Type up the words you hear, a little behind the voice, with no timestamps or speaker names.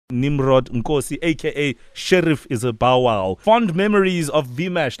Nimrod Nkosi, aka Sheriff is a Bow Wow. Fond memories of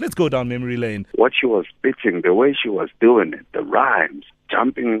VMASH. Let's go down memory lane. What she was spitting, the way she was doing it, the rhymes,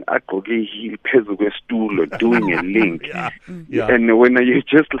 jumping agqoke heel phezu kwestulo, doing a link. Yeah. And when you're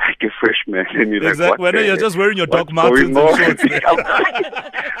just like a freshman and you're Exactly. like, what When you're just wearing your Doc Martens going and on? shorts.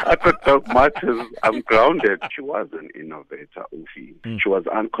 I thought Doc Martens, I'm grounded. She was an innovator, Ufi. She was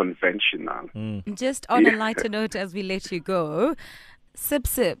unconventional. Just on a lighter note as we let you go, sip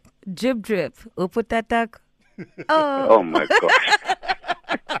sip, drip drip, uputatak. Oh my gosh.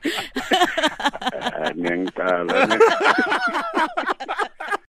 Nyangtala.